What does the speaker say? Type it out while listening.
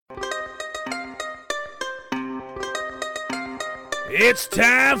It's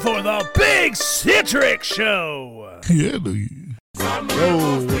time for the Big Citric Show. Yeah, dude.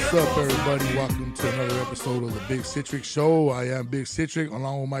 Yo, what's up, everybody? Welcome to another episode of the Big Citric Show. I am Big Citric,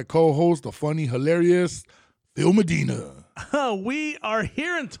 along with my co-host, the funny, hilarious Phil Medina. We are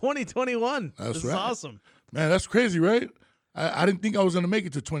here in 2021. That's this right. is awesome. Man, that's crazy, right? I didn't think I was going to make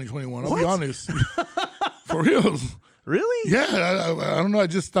it to 2021. I'll be honest. For real. Really? Yeah, I don't know. I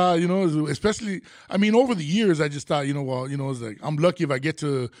just thought, especially, over the years, I just thought, it's like, I'm lucky if I get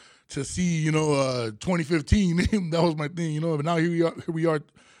to see, 2015. That was my thing, But now here we are,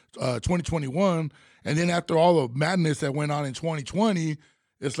 2021. And then after all the madness that went on in 2020,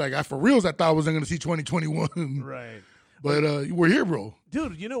 it's like, for reals, I thought I wasn't going to see 2021. Right. But we're here, bro.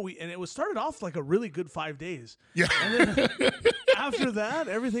 Dude, and it was started off like a really good 5 days. Yeah. And then after that,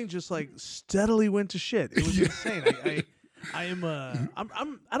 everything just like steadily went to shit. It was insane. I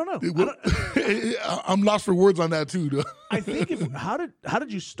don't know. I'm lost for words on that too, though. I think how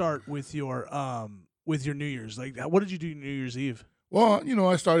did you start with your New Year's? Like, what did you do New Year's Eve? Well,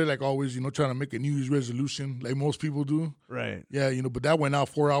 I started like always, trying to make a New Year's resolution like most people do. Right. Yeah, but that went out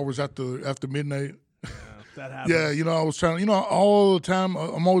 4 hours after midnight. That happened. Yeah, I was trying, all the time,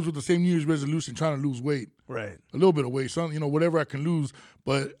 I'm always with the same New Year's resolution, trying to lose weight. Right. A little bit of weight, whatever I can lose.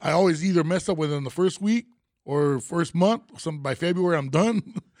 But I always either mess up within the first week or first month. By February, I'm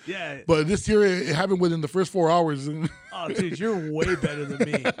done. Yeah. But this year, it happened within the first 4 hours. Oh, dude, you're way better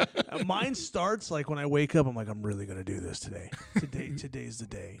than me. Mine starts like when I wake up. I'm like, I'm really gonna do this today. Today's the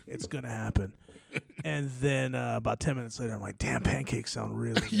day. It's gonna happen. And then about 10 minutes later, I'm like, damn, pancakes sound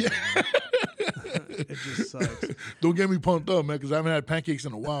really good. Yeah. It just sucks. Don't get me pumped up, man, because I haven't had pancakes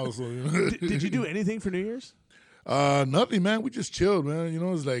in a while. So Did you do anything for New Year's? Nothing, man. We just chilled, man.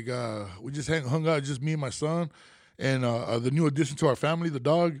 It's like we just hung out, just me and my son. And the new addition to our family, the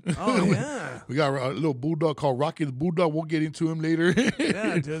dog. Oh, yeah. We got a little bulldog called Rocky the Bulldog. We'll get into him later.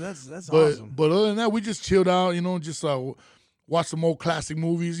 Yeah, dude, that's awesome. But other than that, we just chilled out, just watched some old classic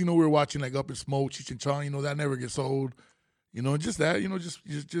movies. We were watching like Up in Smoke, Cheech and Chong. That never gets old. Just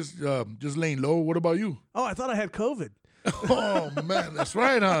that, just laying low. What about you? Oh, I thought I had COVID. Oh, man, that's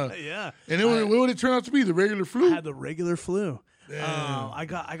right, huh? Yeah. And what would it turn out to be? The regular flu? I had the regular flu. I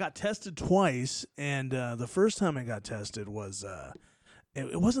got tested twice, and the first time I got tested was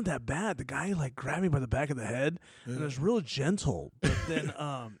it wasn't that bad. The guy like grabbed me by the back of the head, and it was real gentle. But then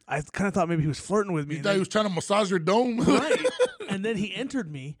I kind of thought maybe he was flirting with me. You thought he was trying to massage your dome? Right. And then he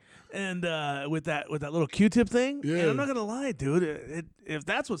entered me, and with that little Q-tip thing. Yeah. And I'm not gonna lie, dude. If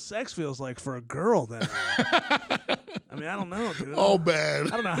that's what sex feels like for a girl, then I don't know, dude. Oh, bad. I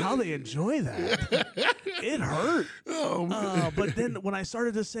don't know how they enjoy that. It hurt. Oh, man. But then when I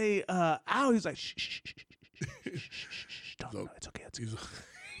started to say, ow, he's like, shh, shh, shh, shh, shh, shh, don't, no, it's okay.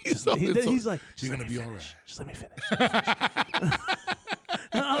 It's okay. He's like, you're going to be all right. Just let me finish.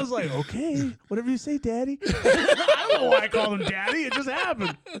 And I was like, okay, whatever you say, Daddy. I don't know why I called him Daddy. It just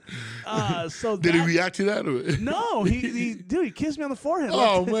happened. Did he react to that? Or? No, he kissed me on the forehead.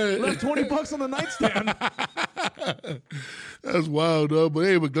 Man. Left $20 on the nightstand. That's wild, dog. But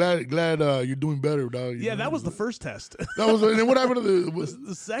hey, glad you're doing better, dog. Yeah, that was the first test. That was. And then what happened to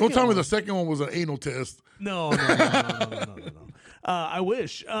the second? Don't tell me the second one was an anal test. No. I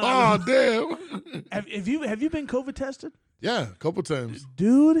wish. Oh, damn. Have you been COVID tested? Yeah, a couple times.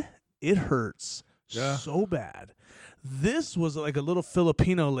 Dude, it hurts Yeah. so bad. This was like a little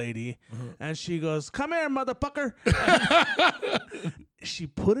Filipino lady, and she goes, "Come here, motherfucker." She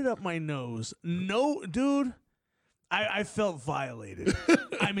put it up my nose. No, dude, I felt violated.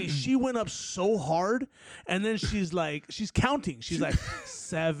 She went up so hard, and then she's counting. She's like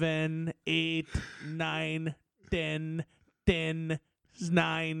 7, 8, 9, 10, 10,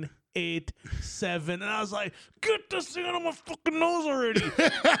 9, 8, 7, and I was like, "Get this thing out of my fucking nose already!"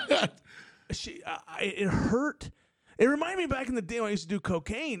 It hurt. It reminded me back in the day when I used to do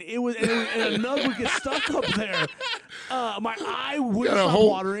cocaine. And a nug would get stuck up there. My eye wouldn't stop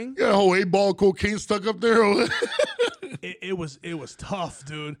watering. You got a whole 8-ball cocaine stuck up there. It was tough,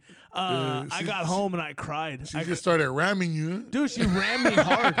 dude. I got home and I cried. She just started ramming you. Dude, she rammed me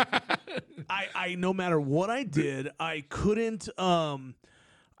hard. I no matter what I did, I couldn't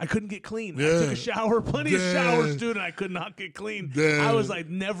get clean. Yeah. I took a shower, plenty of showers, dude, and I could not get clean. Damn. I was like,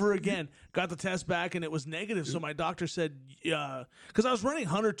 never again. Got the test back, and it was negative. So my doctor said, because I was running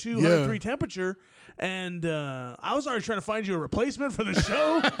 102, 103 temperature, and I was already trying to find you a replacement for the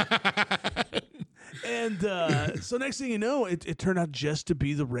show. And so next thing you know, it turned out just to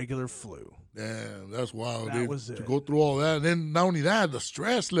be the regular flu. Damn, that's wild. That was to it. go through all that. And then not only that, the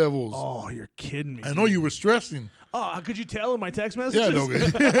stress levels. Oh, you're kidding me. I know you were stressing. Oh, could you tell in my text messages? Yeah, no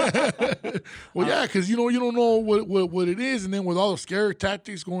good. Well, yeah, because you don't know what it is, and then with all the scare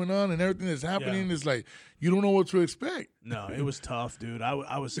tactics going on and everything that's happening, it's like you don't know what to expect. No, it was tough, dude.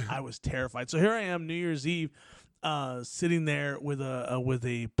 I was terrified. So here I am, New Year's Eve, sitting there with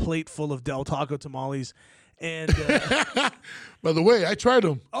a plate full of Del Taco tamales, and By the way, I tried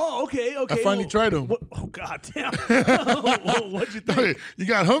them. oh, okay. I finally tried them. Oh, god damn! What'd you think? You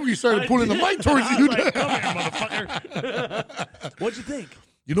got hungry, started pulling the mic towards I you. was like, come here, motherfucker. What'd you think?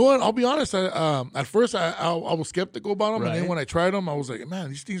 You know what? I'll be honest. At first, I was skeptical about them, and Right. then when I tried them, I was like, man,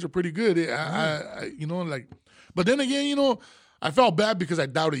 these things are pretty good. But then again, I felt bad because I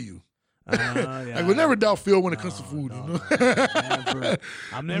doubted you. Yeah. I would never doubt Phil when it comes to food. Never.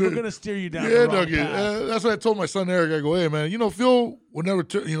 I'm never gonna steer you down. Yeah, the wrong Dougie. path. That's what I told my son Eric. I go, hey man, Phil would never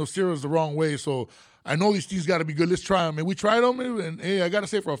steer us the wrong way. So I know these things got to be good. Let's try them. And we tried them, and hey, I gotta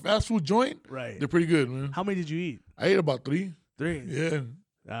say, for a fast food joint, Right. they're pretty good, man. How many did you eat? I ate about 3. 3. Yeah,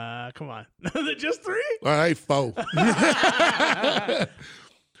 Come on. Just 3? I ate 4.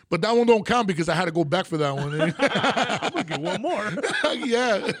 But that one don't count because I had to go back for that one. I'm gonna get one more.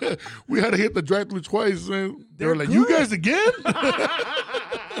 Yeah, we had to hit the drive-thru twice. Man. They were They're like, good. "You guys again?"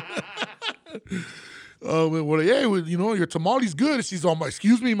 Well, yeah, your tamale's good. She's all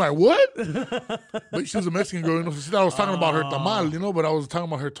excuse me, my what? But she was a Mexican girl, so she thought I was talking about her tamal, but I was talking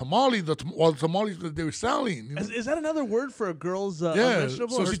about her tamale, the tamales that they were selling. Is that another word for a girl's Yeah,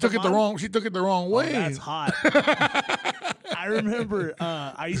 vegetable? so Her she took it the tamal? wrong. She took it the wrong way. Oh, that's hot. I remember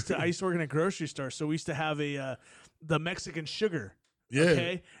I used to work in a grocery store, so we used to have the Mexican sugar. Yeah.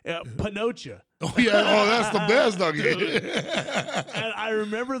 Okay, panocha. Oh yeah. Oh, that's the best, doggy. And I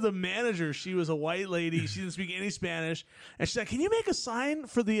remember the manager. She was a white lady. She didn't speak any Spanish. And she's like, "Can you make a sign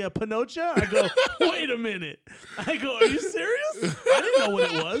for the panocha?" I go, "Wait a minute." I go, "Are you serious?" I didn't know what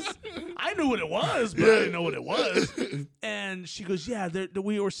it was. I knew what it was, but I didn't know what it was. And she goes, "Yeah, it's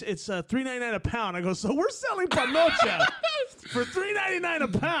 $3.99 a pound." I go, "So we're selling panocha for $3.99 a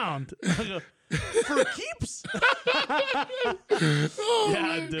pound?" I go, "For keeps?"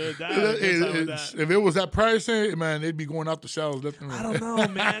 Yeah, dude. If it was that price, man, they'd be going off the shelves left and right. I don't know,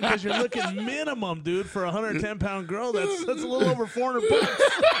 man, because you're looking minimum, dude, for a 110-pound girl. That's a little over $400.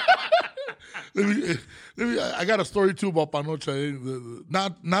 I got a story too about panocha.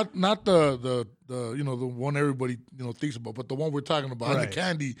 Not the one everybody thinks about, but the one we're talking about, Right. the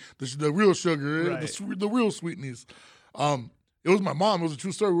candy, the real sugar, Right. the real sweetness. It was my mom. It was a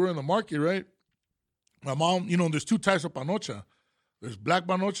true story. We were in the market, right? My mom, there's 2 types of panocha. There's black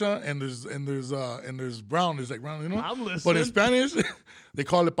panocha and there's brown. There's like brown, I'm listening. But in Spanish, they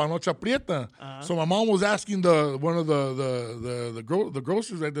call it panocha prieta. So my mom was asking one of the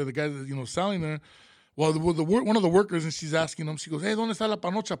grocers right there, the guy that selling there. Well, one of the workers, and she's asking him. She goes, "Hey, ¿dónde está la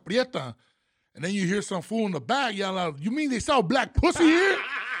panocha prieta?" And then you hear some fool in the back yell out, "You mean they sell black pussy here?"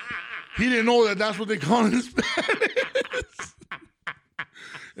 He didn't know that's what they call it in Spanish.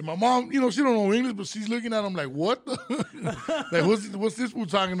 And my mom, she don't know English, but she's looking at him like, what? Like, what's this fool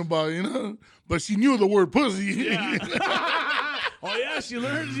talking about, But she knew the word pussy. Yeah. Oh, yeah, she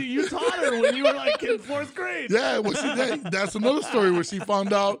learned. You taught her when you were like in 4th grade. Yeah, well, that's another story where she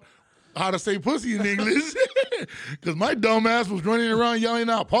found out how to say pussy in English. Because my dumb ass was running around yelling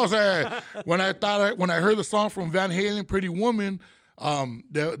out, pussy. When I heard the song from Van Halen, Pretty Woman,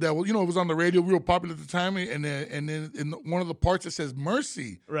 that it was on the radio, real popular at the time, and then in one of the parts it says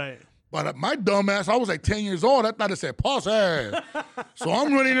mercy. Right. But my dumb ass, I was like 10 years old. I thought it said pussy. So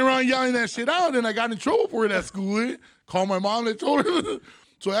I'm running around yelling that shit out, and I got in trouble for it at school. Called my mom and told her.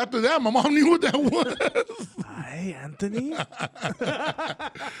 So after that, my mom knew what that was. Hi, Anthony.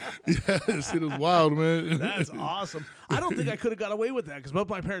 Yeah, this shit is wild, man. That's awesome. I don't think I could have got away with that because both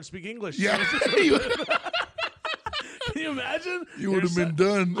my parents speak English. Yeah. Can you imagine? You would have been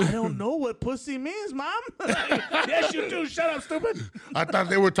done. I don't know what pussy means, Mom. Yes, you do. Shut up, stupid. I thought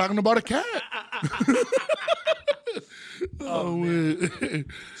they were talking about a cat. Oh, man.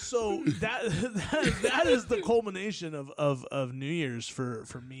 So that is the culmination of New Year's for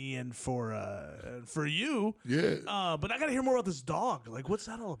me and for you. Yeah. But I got to hear more about this dog. Like, what's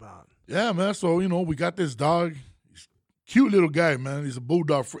that all about? Yeah, man. So, we got this dog. He's a cute little guy, man. He's a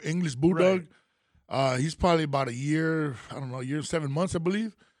bulldog, English bulldog. Right. He's probably about a year and 7 months, I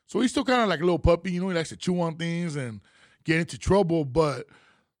believe. So he's still kind of like a little puppy. He likes to chew on things and get into trouble. But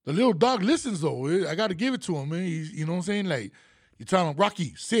the little dog listens, though. I got to give it to him, man. He's, you know what I'm saying? Like, you tell him,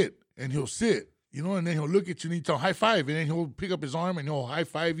 Rocky, sit. And he'll sit, and then he'll look at you and you tell him high five. And then he'll pick up his arm and he'll high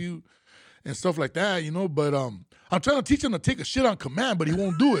five you and stuff like that, But I'm trying to teach him to take a shit on command, but he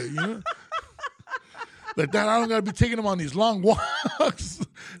won't do it, Like that, I don't got to be taking him on these long walks.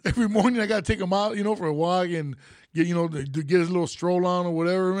 Every morning I got to take him out, for a walk and get to get his little stroll on or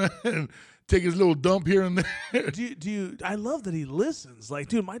whatever, man, and take his little dump here and there. Do you? I love that he listens. Like,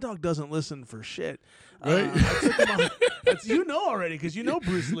 dude, my dog doesn't listen for shit. Right? I took him on, already because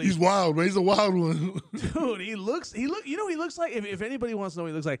Bruce Lee. He's wild, man. He's a wild one. Dude, he looks like, if anybody wants to know,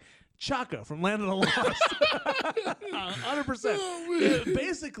 he looks like Chaka from Land of the Lost. 100%. Oh,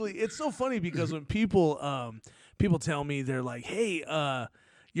 Basically, it's so funny because when people tell me, they're like, hey,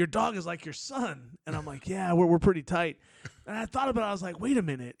 your dog is like your son. And I'm like, yeah, we're pretty tight. And I thought about it. I was like, wait a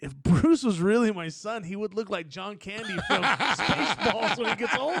minute. If Bruce was really my son, he would look like John Candy from Spaceballs when he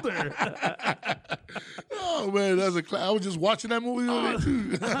gets older. Oh, man, that's a I was just watching that movie the other day, too.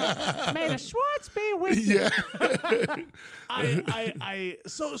 May the Schwartz be with you. Yeah.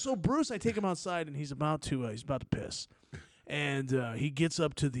 So Bruce, I take him outside and he's about to piss. And he gets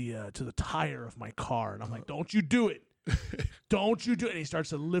up to the tire of my car and I'm like, don't you do it. Don't you do it. And he starts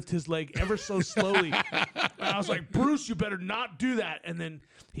to lift his leg ever so slowly. And I was like, Bruce, you better not do that. And then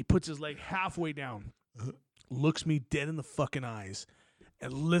he puts his leg halfway down, looks me dead in the fucking eyes,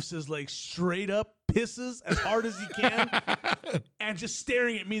 and lifts his leg straight up, pisses as hard as he can, and just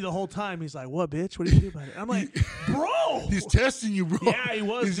staring at me the whole time. He's like, what, bitch? What do you do about it? I'm like, bro. He's testing you, bro. Yeah, he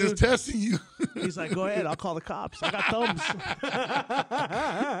was, He's dude. just testing you. He's like, go ahead. I'll call the cops. I got thumbs.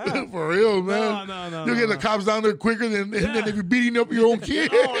 For real, man. No. You'll get the cops down there quicker than if you're beating up your own kid.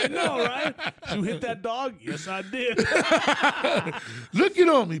 Oh, I know, right? You hit that dog? Yes, I did. Look at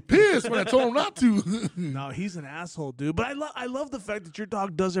him. He pissed when I told him not to. No, he's an asshole, dude. But I love the fact that your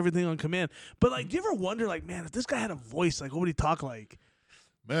dog does everything on command. But, like, do you ever wonder, like, man, if this guy had a voice, like, what would he talk like?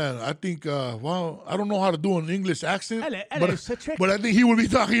 Man, I think, I don't know how to do an English accent. Hello, Citric. But I think he would be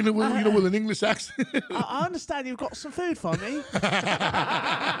talking with an English accent. I understand you've got some food for me.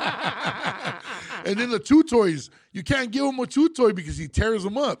 And then the chew toys, you can't give him a chew toy because he tears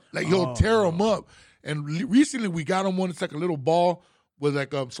them up. Like, he'll tear them up. And recently we got him one. It's like a little ball with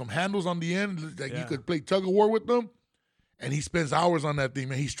like some handles on the end. Like you could play tug of war with them. And he spends hours on that thing,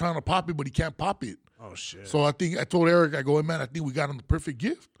 man. He's trying to pop it, but he can't pop it. Oh, shit. So I told Eric, I go, hey, man, I think we got him the perfect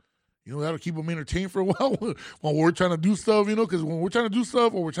gift. That'll keep him entertained for a while while we're trying to do stuff, because when we're trying to do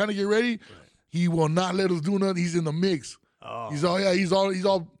stuff or we're trying to get ready, he will not let us do nothing. He's in the mix. Oh. He's all,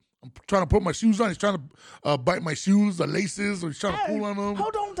 I'm trying to put my shoes on. He's trying to bite my shoes, the laces, or he's trying to pull on them.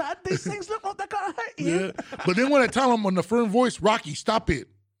 Hold on, Dad. These things look like they're going to hurt you. Yeah. But then when I tell him on the firm voice, Rocky, stop it.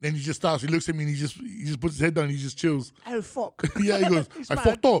 Then he just stops. He looks at me and he just puts his head down and he just chills. Oh, fuck. Yeah, he goes, I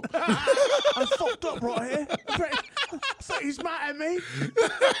fucked up. I fucked up right here. So he's mad at me.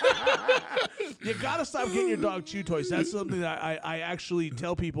 You gotta stop getting your dog chew toys. That's something that I actually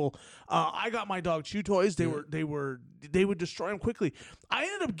tell people. I got my dog chew toys. They would destroy them quickly. I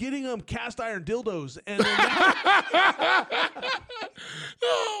ended up getting them cast iron dildos, and then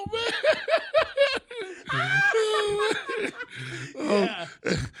Oh, man. yeah,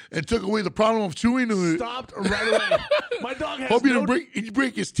 And took away the problem of chewing. stopped right away. My dog has Hope you didn't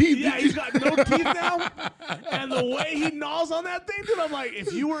break his teeth. Yeah, he's got no teeth now. And the way he gnaws on that thing, dude, I'm like,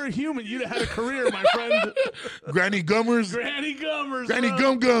 if you were a human, you'd have had a career, my friend. Granny Gummers. Granny Gummers. Granny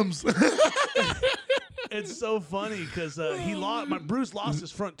bro. Gum Gums. It's so funny because Bruce lost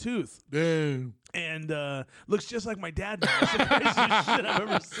his front tooth. Damn. And looks just like my dad now. It's the craziest shit I've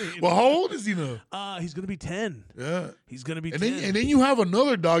ever seen. Well, how old is he now? He's going to be 10. Yeah. He's going to be And 10. then you have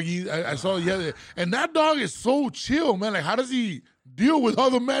another doggy. I saw and that dog is so chill, man. Like, how does he deal with all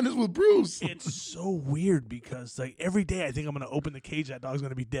the madness with Bruce? It's so weird because, like, every day I think I'm going to open the cage, that dog's going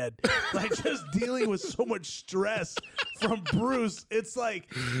to be dead. Like, just dealing with so much stress from Bruce. It's like,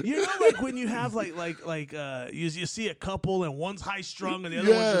 like when you have, you see a couple and one's high strung and the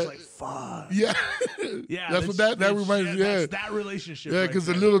other one's just like, fuck. Yeah. Yeah. That's what that reminds me. Yeah. That's that relationship. Yeah, right because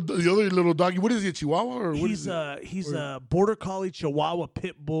there. the other little doggy, what is he, a Chihuahua or what is it? He's a border collie Chihuahua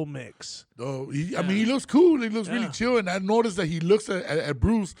pit bull mix. Oh, I mean, he looks cool. He looks really Yeah. chill. And I noticed that he looks at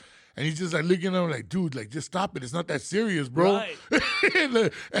Bruce, and he's just like looking at him like, dude, like, just stop it. It's not that serious, bro. Right.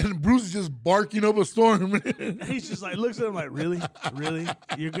 and Bruce is just barking up a storm. He's just like, looks at him like, really? Really?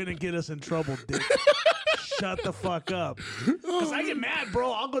 You're going to get us in trouble, dick. Shut the fuck up. Because I get mad,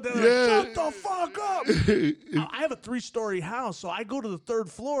 bro. I'll go down there like, shut the fuck up. I have a 3-story house, so I go to the 3rd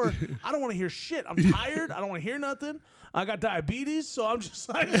floor. I don't want to hear shit. I'm tired. I don't want to hear nothing. I got diabetes, so I'm just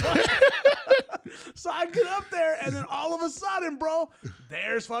like, so I get up there, and then all of a sudden, bro,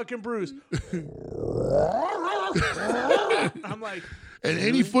 there's fucking Bruce. I'm like, And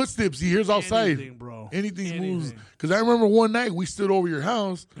any footsteps he hears outside, anything, bro. anything moves. Because I remember one night we stood over your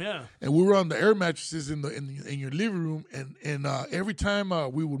house, Yeah. and we were on the air mattresses in your living room, and every time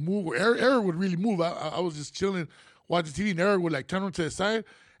we would move, or Eric would really move. I was just chilling, watching TV, and Eric would like turn him to the side,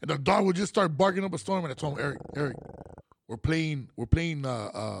 and the dog would just start barking up a storm. And I told him, Eric, we're playing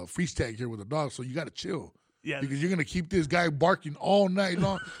freeze tag here with the dog, so you got to chill. Yeah. Because you're going to keep this guy barking all night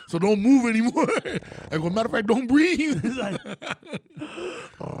long, so don't move anymore. I go, matter of fact, don't breathe.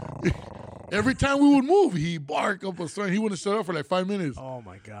 Every time we would move, he'd bark up a storm. He wouldn't shut up for like 5 minutes. Oh,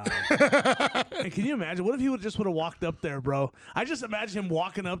 my God. And can you imagine? What if he would have walked up there, bro? I just imagine him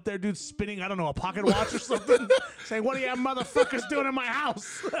walking up there, dude, spinning, I don't know, a pocket watch or something, saying, what are you motherfuckers doing in my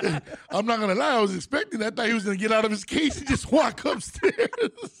house? I'm not going to lie. I was expecting that. I thought he was going to get out of his cage and just walk upstairs.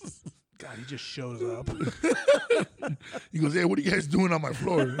 God, he just shows up. He goes, hey, what are you guys doing on my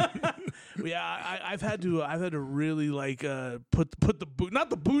floor? Yeah, I've had to really like put the boot,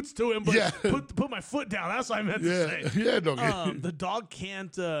 not the boots to him, but Yeah. put my foot down. That's what I meant to say. Yeah, dog. The dog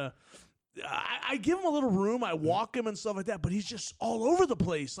can't. I give him a little room. I walk him and stuff like that, but he's just all over the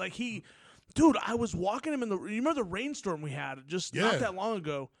place. Like dude, I was walking him in you remember the rainstorm we had just not that long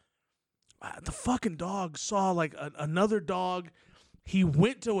ago? The fucking dog saw like another dog. He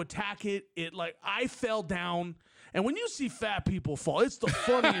went to attack it. I fell down. And when you see fat people fall, it's the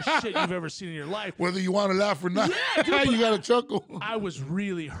funniest shit you've ever seen in your life. Whether you want to laugh or not, Yeah, dude, you got to chuckle. I was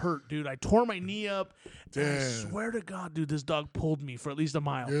really hurt, dude. I tore my knee up. And I Damn. swear to God, dude, this dog pulled me for at least a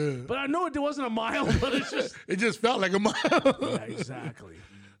mile. Yeah. But I know it wasn't a mile, but it's just... It just felt like a mile. Yeah, exactly.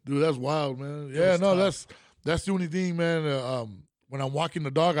 Dude, that's wild, man. Yeah, no, tough. that's the only thing, man. When I'm walking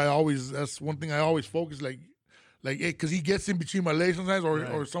the dog, that's one thing I always focus, like, because he gets in between my legs sometimes,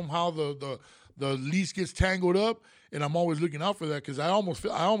 or somehow the leash gets tangled up, and I'm always looking out for that because I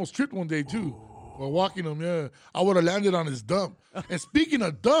almost tripped one day too while walking him. Yeah, I would have landed on his dump. And speaking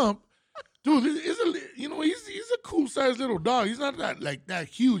of dump, dude, he's a cool sized little dog. He's not that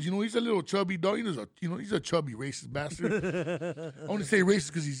huge. You know, he's a little chubby dog. He's a chubby racist bastard. I want to say racist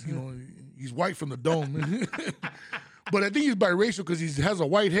because he's white from the dome. But I think he's biracial because he has a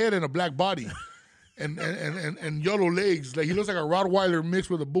white head and a black body. And yellow legs. Like, he looks like a Rottweiler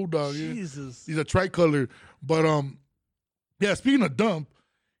mixed with a bulldog. Jesus. He's a tricolor. But yeah, speaking of dump,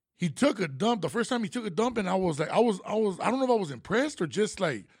 he took a dump. The first time he took a dump, and I was like, I don't know if I was impressed or just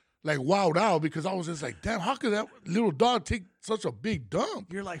like wowed out, because I was just like, damn, how could that little dog take such a big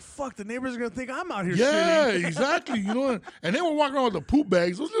dump? You're like, fuck, the neighbors are going to think I'm out here Yeah, shitting. exactly. And then we're walking around with the poop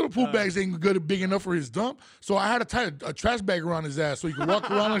bags. Those little poop bags ain't good, big enough for his dump. So I had to tie a trash bag around his ass so he could walk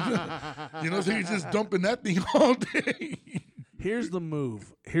around like that. So he's just dumping that thing all day. Here's the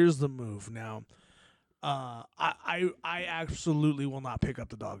move. Now, I absolutely will not pick up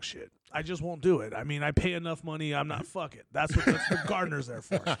the dog shit. I just won't do it. I mean, I pay enough money. I'm not, fuck it. That's what the gardener's there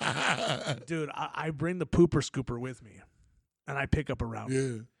for. Dude, I bring the pooper scooper with me, and I pick up around.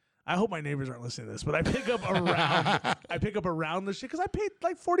 Yeah. I hope my neighbors aren't listening to this, but I pick up around the shit because I paid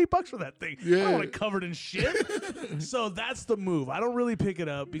like $40 for that thing. I Yeah. don't want it covered in shit. So that's the move. I don't really pick it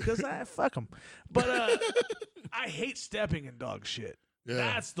up because fuck them. But I hate stepping in dog shit. Yeah.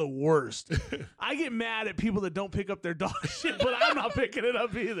 That's the worst. I get mad at people that don't pick up their dog shit, but I'm not picking it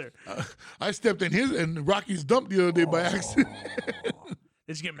up either. I stepped in Rocky's dump the other day by accident.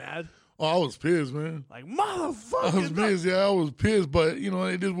 Did you get mad? Oh, I was pissed, man. Like, I motherfucker. was pissed. Yeah, I was pissed, but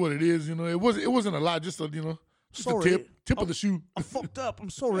it is what it is. It wasn't a lot. Just a Sorry. tip of the shoe. I'm fucked up.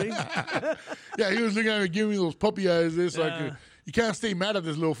 I'm sorry. Yeah, he was looking at me, giving me those puppy eyes there, so you can't stay mad at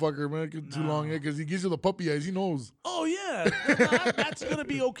this little fucker, man, too long, because he gives you the puppy eyes. He knows. Oh, yeah. That's going to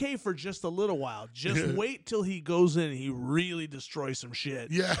be okay for just a little while. Just wait till he goes in and he really destroys some shit.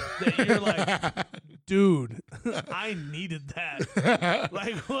 Yeah. That you're like, dude, I needed that.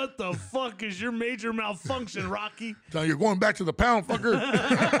 Like, what the fuck is your major malfunction, Rocky? Now you're going back to the pound,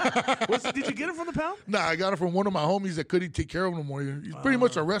 fucker. Did you get it from the pound? Nah, I got it from one of my homies that couldn't take care of him no more. He's pretty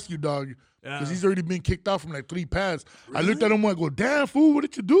much a rescue dog. Because he's already been kicked out from like 3 pads. Really? I looked at him and I go, damn, fool, what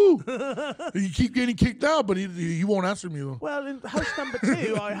did you do? You keep getting kicked out, but he won't answer me, though. Well, in house number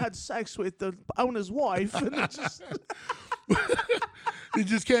 2, I had sex with the owner's wife. And it just... He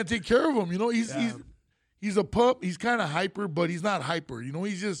just can't take care of him. He's a pup. He's kind of hyper, but he's not hyper. He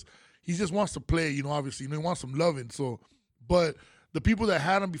just wants to play, obviously. He wants some loving. So, but the people that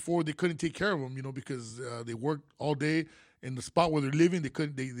had him before, they couldn't take care of him, because they worked all day. In the spot where they're living, they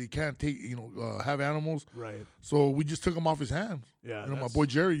can't take, have animals. Right. So we just took him off his hands. Yeah. My boy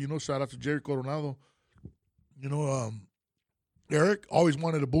Jerry, shout out to Jerry Coronado. Eric always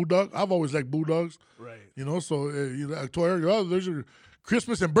wanted a bulldog. I've always liked bulldogs. Right. So I told Eric, oh, there's your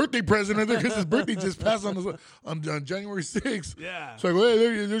Christmas and birthday present in there because his birthday just passed on January 6th. Yeah. So I go,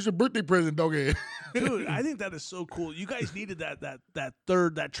 hey, there's your birthday present, doggy. Dude, I think that is so cool. You guys needed that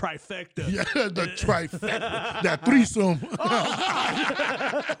third, that trifecta. Yeah, the trifecta, that threesome.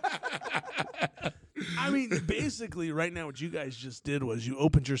 I mean, basically, right now, what you guys just did was you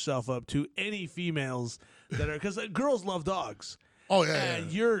opened yourself up to any females that are, because girls love dogs. Oh yeah,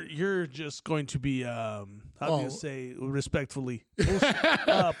 And yeah. you're just going to be how do you say respectfully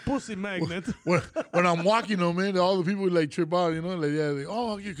pussy magnet. When I'm walking them, man, all the people like trip out, you know,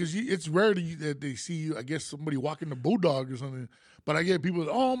 like because it's rare that they see you. I guess somebody walking the bulldog or something. But I get people,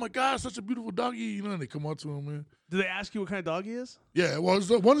 oh my God, such a beautiful doggy, you know, and they come up to him, man. Do they ask you what kind of dog he is? Yeah, well,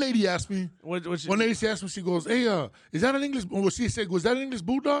 one lady asked me. One lady asked me, she goes, "Hey, is that an English?" Well, she said, "Was that an English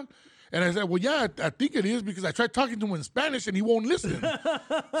bulldog?" And I said, "Well, yeah, I think it is because I tried talking to him in Spanish and he won't listen.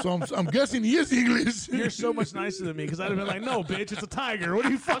 So I'm guessing he is English." You're so much nicer than me because I'd have been like, "No, bitch, it's a tiger. What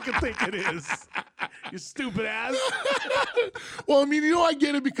do you fucking think it is? You stupid ass." Well, I mean, you know, I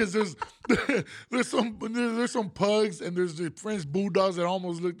get it because there's some pugs and there's the French bulldogs that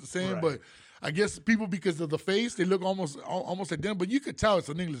almost look the same, Right. but I guess people, because of the face, they look almost identical. But you could tell it's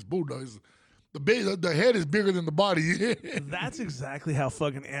an English bulldog. The head is bigger than the body. That's exactly how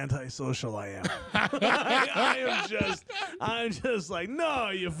fucking antisocial I am. I'm just like,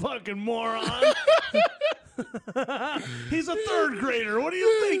 no, you fucking moron. He's a third grader. What do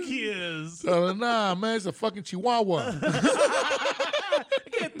you think he is? Nah, man, it's a fucking chihuahua.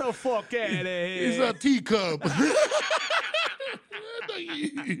 Get the fuck out of here. He's a teacup.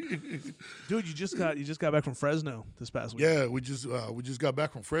 Dude, you just got back from Fresno this past week. Yeah, we just got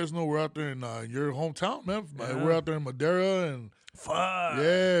back from Fresno. We're out there in your hometown, man. Yeah. We're out there in Madera, and Fuck.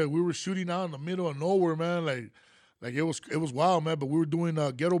 yeah, we were shooting out in the middle of nowhere, man. Like it was wild, man. But we were doing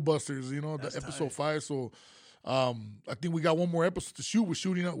Ghetto Busters, you know, That's the episode tight. 5. So I think we got one more episode to shoot.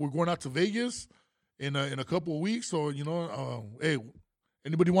 We're going out to Vegas in a couple of weeks. So you know, hey,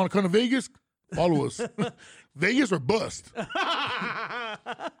 anybody want to come to Vegas? Follow us. Vegas or bust. And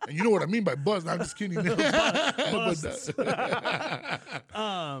you know what I mean by bust. No, I'm just kidding. Busts.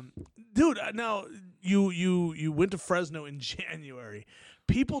 Dude, now you went to Fresno in January.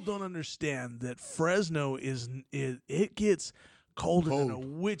 People don't understand that Fresno it gets colder than a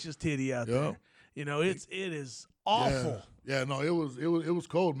witch's titty out there. You know, it is awful. Yeah, no, it was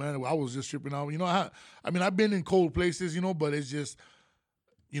cold, man. I was just tripping out. You know, I mean, I've been in cold places, you know, but it's just,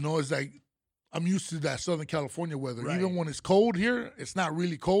 you know, it's like I'm used to that Southern California weather. Right. Even when it's cold here, it's not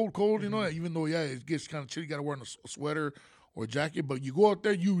really cold, you know, even though, yeah, it gets kind of chilly. You got to wear a sweater or a jacket. But you go out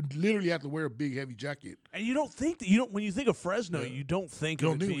there, you literally have to wear a big, heavy jacket. And you don't think when you think of Fresno, you don't think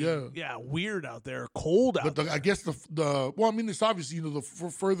of it being weird out there, cold out there. But I guess well, I mean, it's obviously, you know, the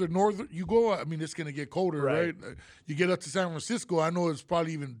further north you go, I mean, it's going to get colder, right? You get up to San Francisco, I know it's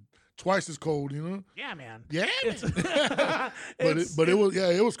probably even twice as cold, you know? Yeah, man. Yeah, but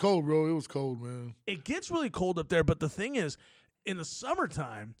it was cold, bro. It was cold, man. It gets really cold up there, but the thing is, in the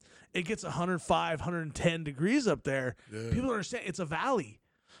summertime, it gets 105, 110 degrees up there. Yeah. People don't understand it's a valley.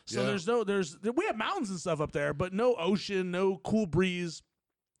 So we have mountains and stuff up there, but no ocean, no cool breeze,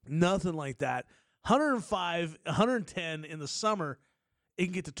 nothing like that. 105, 110 in the summer, it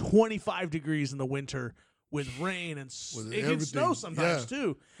can get to 25 degrees in the winter. With rain and it can snow sometimes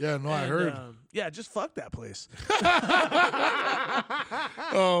too. Yeah, no, I heard. Just fuck that place.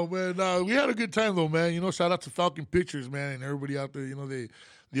 Oh man, we had a good time though, man. You know, shout out to Falcon Pictures, man, and everybody out there. You know, they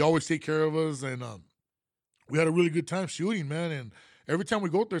always take care of us, and we had a really good time shooting, man. And every time we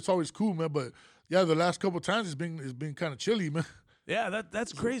go there, it's always cool, man. But yeah, the last couple of times it's been kind of chilly, man. Yeah,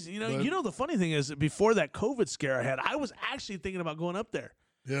 that's crazy. You know, the funny thing is, before that COVID scare I had, I was actually thinking about going up there.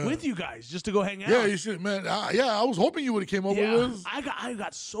 Yeah. With you guys just to go hang out. Yeah, you should, man. I was hoping you would have came over with us. I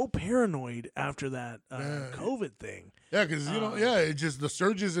got so paranoid after that COVID thing. Yeah, because you know, it just the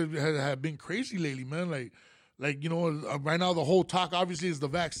surges have been crazy lately, man. Like you know, right now the whole talk obviously is the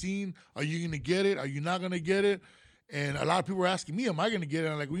vaccine. Are you going to get it? Are you not going to get it? And a lot of people are asking me, am I going to get it?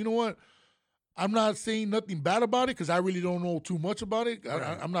 And I'm like, well, you know what? I'm not saying nothing bad about it because I really don't know too much about it.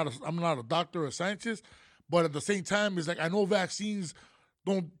 Right. I'm not a doctor or a scientist, but at the same time, it's like I know vaccines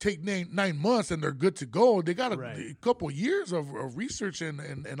don't take 9 months and they're good to go. They got a couple of years of research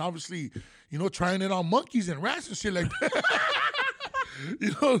and obviously, you know, trying it on monkeys and rats and shit like that.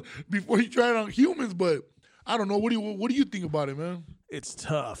 You know, before you try it on humans. But I don't know. What do you think about it, man? It's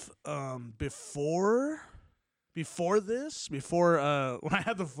tough. Before this, when I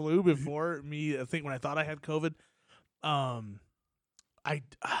had the flu, before me, I think when I thought I had COVID, I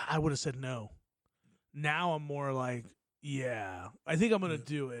would have said no. Now I'm more like, yeah, I think I'm gonna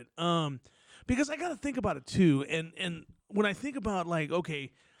do it. Because I gotta think about it too. And when I think about like,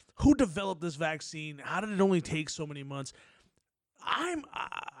 okay, who developed this vaccine? How did it only take so many months?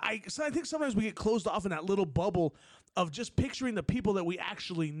 So I think sometimes we get closed off in that little bubble of just picturing the people that we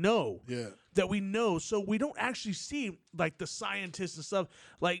actually know. Yeah. That we know, so we don't actually see like the scientists and stuff.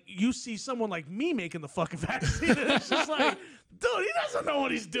 Like you see someone like me making the fucking vaccine, and it's just like, dude, he doesn't know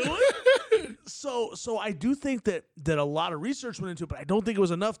what he's doing. So I do think that a lot of research went into it, but I don't think it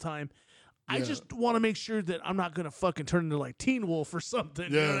was enough time. I just want to make sure that I'm not gonna fucking turn into like Teen Wolf or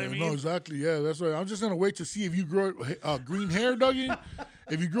something. Yeah, you know what I mean? no, exactly. Yeah, that's right. I'm just gonna wait to see if you grow green hair, Dougie.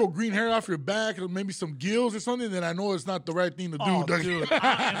 If you grow green hair off your back or maybe some gills or something, then I know it's not the right thing to do, Dougie. Dude, if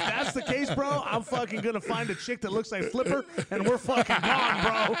that's the case, bro, I'm fucking gonna find a chick that looks like Flipper, and we're fucking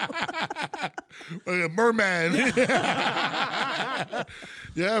gone, bro. Merman.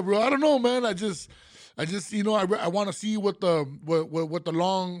 Yeah, bro. I don't know, man. I just, I want to see what the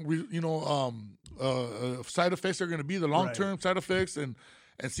long, side effects are going to be, the long term side effects, and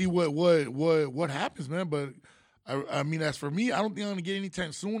see what happens, man. But I mean, as for me, I don't think I'm going to get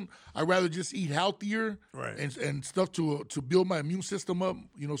anytime soon. I'd rather just eat healthier, and stuff to build my immune system up,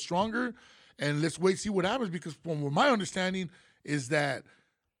 stronger. And let's wait, see what happens, because from my understanding is that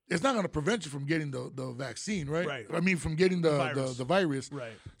it's not going to prevent you from getting the vaccine, right? I mean, from getting the virus.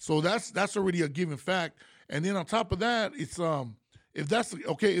 Right. So that's already a given fact. And then on top of that, it's if that's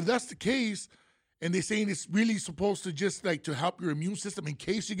the case, and they're saying it's really supposed to just like to help your immune system in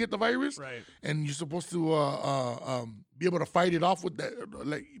case you get the virus, right? And you're supposed to be able to fight it off with that,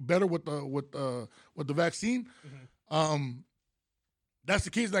 like better with the vaccine. Mm-hmm. That's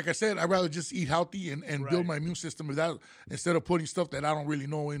the case. Like I said, I'd rather just eat healthy and build my immune system instead of putting stuff that I don't really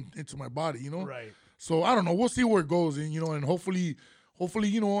know into my body, Right. So I don't know. We'll see where it goes, and and hopefully,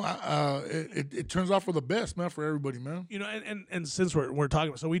 it turns out for the best, man, for everybody, man. And since we're talking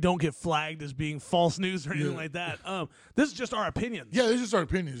about, so we don't get flagged as being false news or anything like that. This is just our opinions. Yeah, it's just our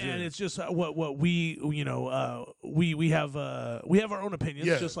opinions, and it's just what we we have our own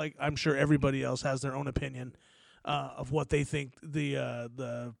opinions, just like I'm sure everybody else has their own opinion. Of what they think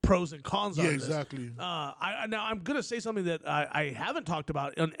the pros and cons are. Yeah, exactly. Now I'm gonna say something that I haven't talked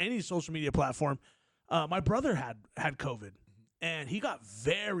about on any social media platform. My brother had COVID, and he got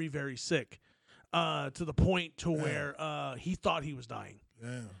very, very sick to the point to where he thought he was dying.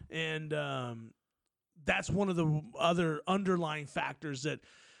 Yeah. And that's one of the other underlying factors that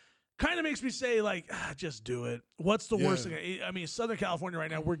kind of makes me say, like, just do it. What's the worst thing? I mean, Southern California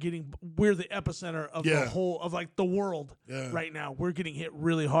right now, we're the epicenter of the whole of like the world right now. We're getting hit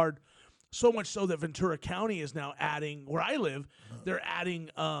really hard, so much so that Ventura County is now adding, where I live, they're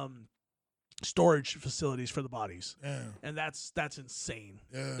adding storage facilities for the bodies, and that's insane.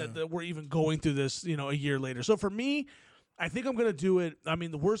 That we're even going through this, a year later. So for me, I think I'm gonna do it. I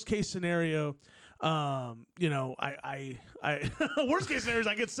mean, the worst case scenario. I worst case scenario is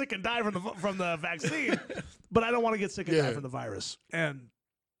I get sick and die from the vaccine, but I don't want to get sick and die from the virus, and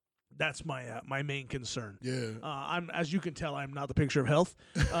that's my main concern. Yeah, I'm, as you can tell, I'm not the picture of health,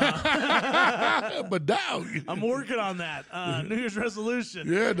 but now I'm working on that New Year's resolution.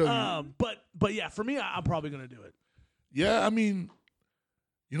 Yeah, but yeah, for me, I'm probably gonna do it. Yeah, I mean,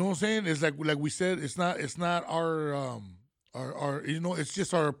 you know what I'm saying? It's like we said, it's not our it's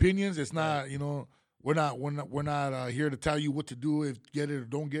just our opinions. It's not, we're not here to tell you what to do, if get it or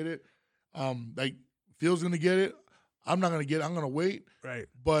don't get it. Like Phil's gonna get it. I'm not gonna get it. I'm gonna wait. Right.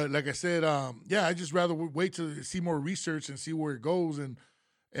 But like I said, I just rather wait to see more research and see where it goes. And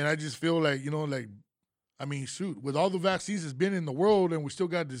I just feel like, I mean, shoot, with all the vaccines that's been in the world and we still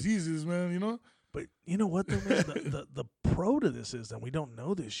got diseases, man, But you know what, though, man? the pro to this is that we don't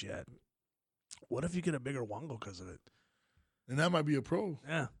know this yet. What if you get a bigger wongo because of it? And that might be a pro.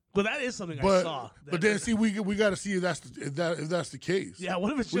 Yeah. Well, that is something I saw. But then, see, we got to see if that's the case. Yeah.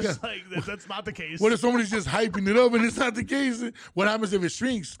 What if it's just that's not the case? What if somebody's just hyping it up and it's not the case? What happens if it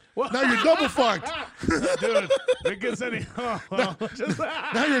shrinks? Now you're double fucked, dude. It gets any. Oh, well,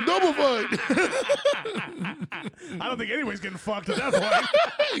 now you're double fucked. I don't think anybody's getting fucked at that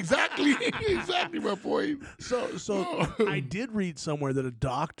point. Exactly my point. So I did read somewhere that a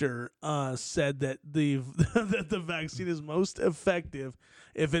doctor said that that the vaccine is most effective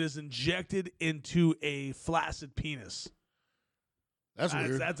if it is injected into a flaccid penis. That's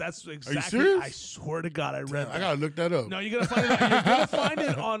weird. That's exactly. Are you serious? I swear to God, I read that. I gotta look that up. No, you're gonna find it. You're gonna find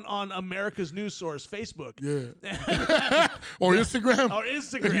it on America's news source, Facebook. Yeah. Or Instagram. Or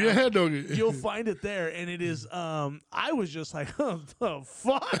Instagram. Yeah, no. You'll find it there, and it is. I was just like, oh, the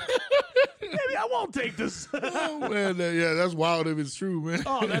fuck. Maybe I won't take this. Oh man, that's wild if it's true, man.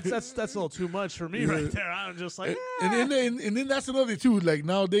 Oh, that's a little too much for me right there. I'm just like, and then that's another thing too. Like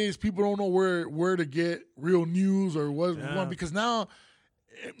nowadays, people don't know where to get real news or what because now,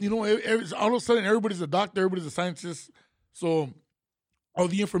 all of a sudden everybody's a doctor, everybody's a scientist. So all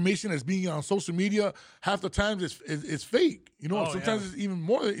the information that's being on social media, half the times it's fake. You know, Oh, sometimes yeah. it's even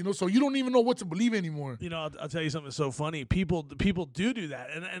more. You know, so you don't even know what to believe anymore. You know, I'll tell you something so funny. People do that,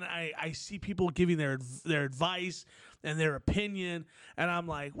 and I see people giving their advice and their opinion, and I'm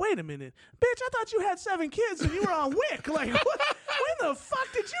like, wait a minute, bitch! I thought you had 7 kids and you were on WIC. Like, when the fuck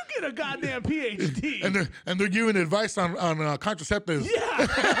did you get a goddamn PhD? And they're giving advice on contraceptives.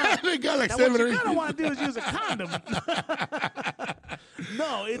 Yeah. They got like Now, 7 what or you 8. gotta want to do is use a condom.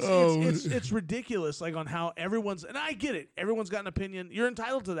 No, it's ridiculous. Like on how everyone's, and I get it. Everyone's got an opinion. You're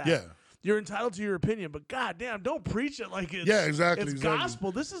entitled to that. Yeah. You're entitled to your opinion, but goddamn, don't preach it like it's Exactly. It's exactly.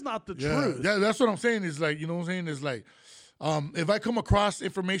 gospel. This is not the Yeah, truth. yeah, that's what I'm saying. Is like, you know what I'm saying? Is like, if I come across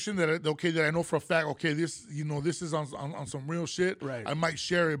information that I know for a fact, okay, this is on some real shit. Right. I might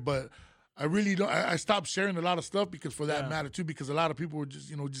share it, but I really don't. I stopped sharing a lot of stuff because for that matter too, because a lot of people were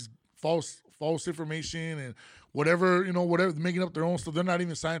just false information and whatever making up their own stuff. They're not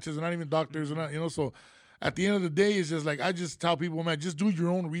even scientists. They're not even doctors. They're not so. At the end of the day, it's just like I just tell people, man, just do your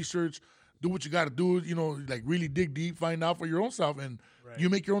own research, do what you got to do, like really dig deep, find out for your own self, and you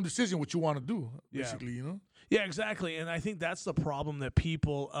make your own decision what you want to do, basically, Yeah, exactly. And I think that's the problem that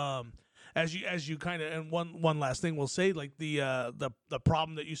people, as you kind of, and one last thing we'll say, like the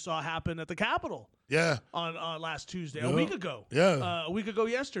problem that you saw happen at the Capitol. Yeah. On last Tuesday, a week ago. Yeah. A week ago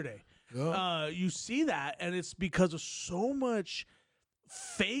yesterday. Yeah. You see that, and it's because of so much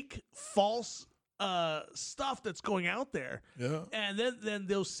fake, false stuff that's going out there. Yeah. And then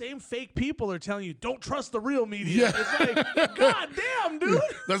those same fake people are telling you, don't trust the real media. Yeah. It's like, God damn, dude.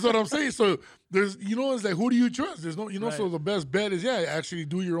 That's what I'm saying. So there's, it's like, who do you trust? There's no, Right. so the best bet is, actually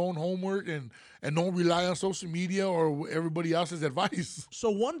do your own homework and don't rely on social media or everybody else's advice.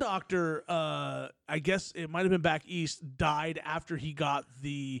 So one doctor, I guess it might have been back east, died after he got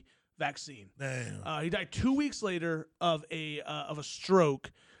the vaccine. Damn. He died 2 weeks later of a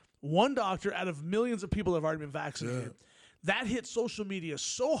stroke. One doctor out of millions of people that have already been vaccinated. That hit social media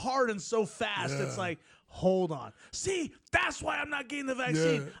so hard and so fast. It's like, hold on. See, that's why I'm not getting the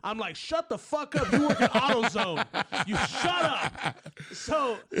vaccine. Yeah. I'm like, shut the fuck up. You work at AutoZone. You shut up.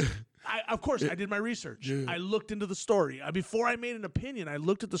 So, of course, I did my research. Yeah. I looked into the story. Before I made an opinion, I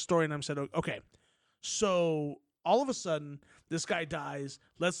looked at the story and I said, okay, so all of a sudden, this guy dies.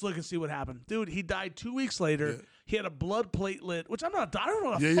 Let's look and see what happened. Dude, he died 2 weeks later. Yeah. He had a blood platelet, which I don't know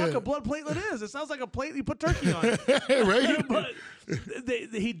what the Yeah, fuck yeah. a blood platelet is. It sounds like a plate you put turkey on. Right? But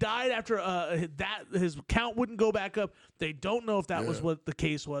he died after that. His count wouldn't go back up. They don't know if that was what the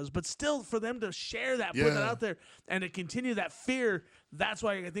case was. But still, for them to share that, put that out there, and to continue that fear, that's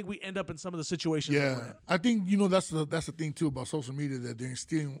why I think we end up in some of the situations. that we're in. I think that's the thing too about social media, that they're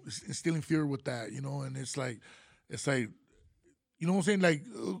instilling fear with that, and it's like. You know what I'm saying? Like,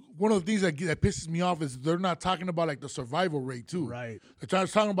 one of the things that pisses me off is they're not talking about, like, the survival rate, too. Right. They're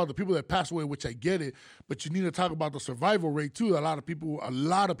talking about the people that pass away, which I get it, but you need to talk about the survival rate, too. A lot of people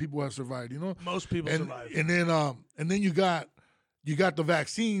have survived, Most people survive. And then you got the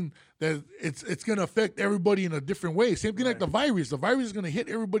vaccine that it's going to affect everybody in a different way. Same thing like the virus. The virus is going to hit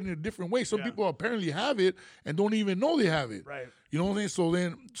everybody in a different way. Some people apparently have it and don't even know they have it. Right. You know what I'm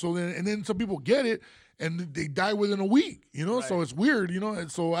saying? So then, and then some people get it and they die within a week, So it's weird,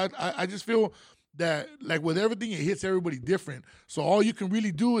 And so I just feel that, like, with everything, it hits everybody different. So all you can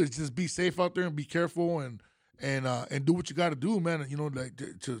really do is just be safe out there and be careful and do what you got to do, man. Like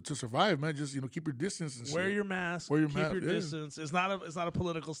to survive, man. Just keep your distance and Wear shit. your mask. Wear your keep mask, your yeah. distance. It's not a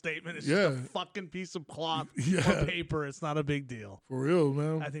political statement. It's just a fucking piece of cloth or paper. It's not a big deal. For real,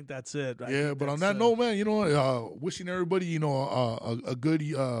 man. I think that's it. But on that note, man, wishing everybody, a good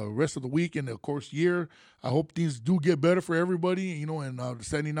rest of the week and, of course, year. I hope things do get better for everybody, and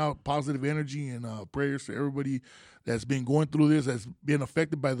sending out positive energy and prayers to everybody that's been going through this, that's been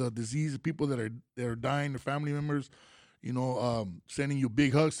affected by the disease, people that are dying, their family members, sending you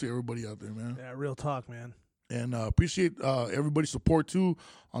big hugs to everybody out there, man. Yeah, real talk, man. And appreciate everybody's support, too,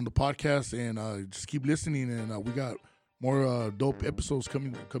 on the podcast, and just keep listening, and we got more dope episodes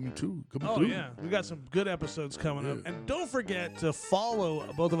coming through. Yeah, we got some good episodes coming up. And don't forget to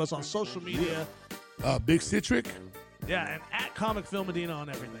follow both of us on social media. Big Citric. Yeah, and at Comic Film Medina on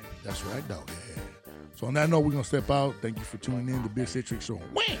everything. That's right, dog. Yeah. So on that note, we're going to step out. Thank you for tuning in to Big Citric Show.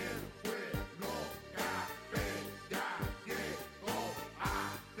 Wham!